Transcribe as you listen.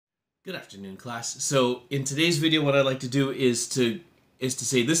Good afternoon, class. So in today's video, what I'd like to do is to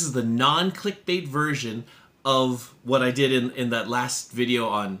say this is the non-clickbait version of what I did in that last video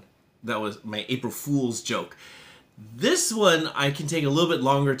on, that was my April Fool's joke. This one I can take a little bit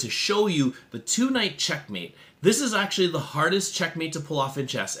longer to show you the two-knight checkmate. This is actually the hardest checkmate to pull off in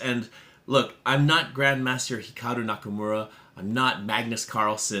chess. And look, I'm not Grandmaster Hikaru Nakamura. I'm not Magnus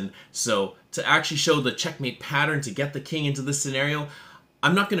Carlsen. So to actually show the checkmate pattern to get the king into this scenario,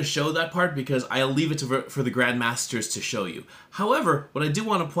 I'm not going to show that part because I'll leave it for the Grandmasters to show you. However, what I do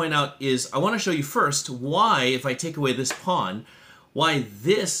want to point out is I want to show you first why, if I take away this pawn, why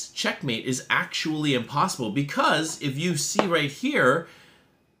this checkmate is actually impossible. Because if you see right here,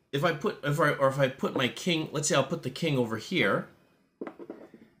 if I put my king, let's say I'll put the king over here,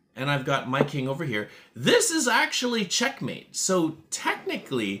 and I've got my king over here, this is actually checkmate. So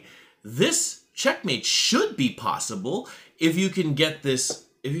technically, this checkmate should be possible if you can get this,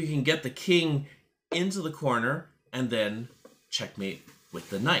 if you can get the king into the corner and then checkmate with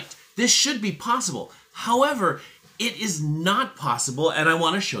the knight. This should be possible. However, it is not possible, and I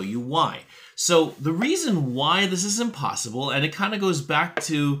want to show you why. So the reason why this is impossible, and it kind of goes back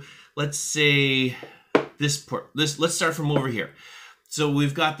to, let's say, let's start from over here. So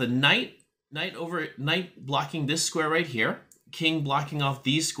we've got the knight blocking this square right here, king blocking off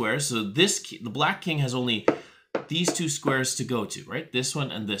these squares. So the black king has only these two squares to go to, right? This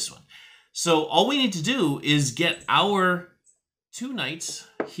one and this one. So all we need to do is get our two knights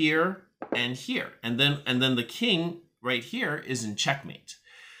here and here. And then the king right here is in checkmate.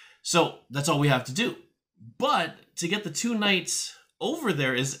 So that's all we have to do. But to get the two knights over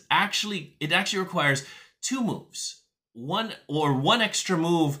there it actually requires two moves. One extra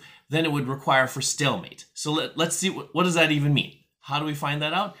move than it would require for stalemate. So let's see, what does that even mean? How do we find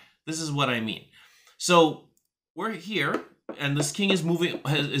that out? This is what I mean. So we're here, and this king is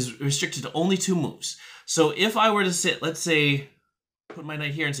restricted to only two moves. So if I were to sit, let's say, put my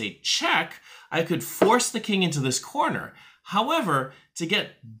knight here and say check, I could force the king into this corner. However, to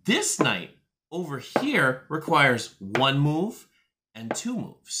get this knight over here requires one move and two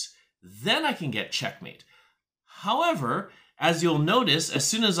moves. Then I can get checkmate. However, as you'll notice, as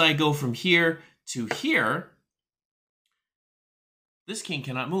soon as I go from here to here, this king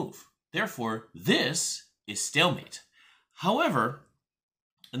cannot move. Therefore, this is stalemate. However,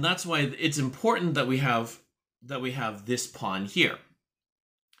 and that's why it's important that we have this pawn here.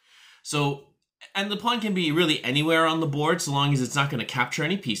 So, and the pawn can be really anywhere on the board so long as it's not going to capture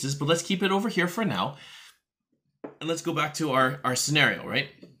any pieces, but let's keep it over here for now. And let's go back to our scenario, right?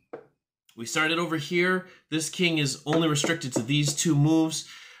 We started over here. This king is only restricted to these two moves,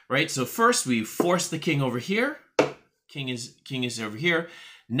 right? So first we force the king over here. King is over here.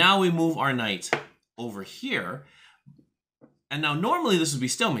 Now we move our knight over here. And now normally this would be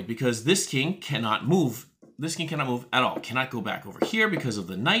stalemate because this king cannot move. This king cannot move at all. Cannot go back over here because of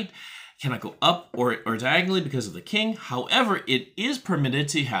the knight. Cannot go up or diagonally because of the king. However, it is permitted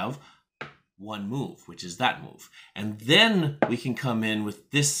to have one move, which is that move. And then we can come in with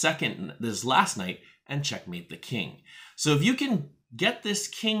this last knight and checkmate the king. So if you can get this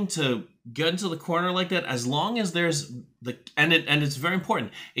king to get into the corner like that, as long as there's and it's very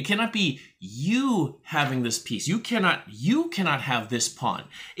important, it cannot be you having this piece. You cannot have this pawn.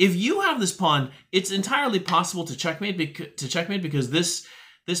 If you have this pawn, it's entirely possible to checkmate because this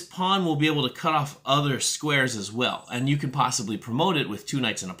pawn will be able to cut off other squares as well, and you can possibly promote it with two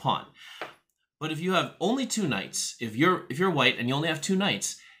knights and a pawn. But if you have only two knights, if you're white and you only have two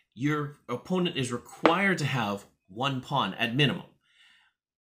knights, your opponent is required to have one pawn at minimum.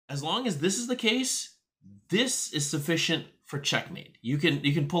 As long as this is the case, this is sufficient for checkmate. You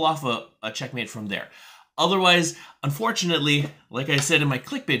can pull off a checkmate from there. Otherwise, unfortunately, like I said in my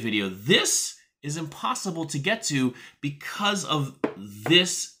clickbait video, this is impossible to get to because of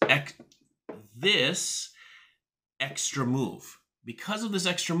this extra move. Because of this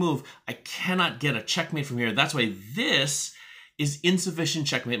extra move, I cannot get a checkmate from here. That's why this is insufficient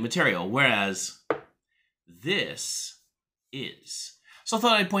checkmate material, whereas this is. So I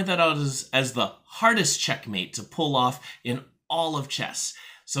thought I'd point that out as the hardest checkmate to pull off in all of chess.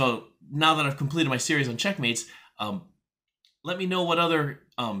 So now that I've completed my series on checkmates, let me know what other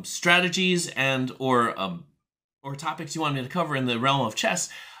strategies and or topics you want me to cover in the realm of chess.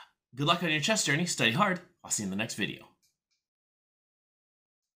 Good luck on your chess journey. Study hard. I'll see you in the next video.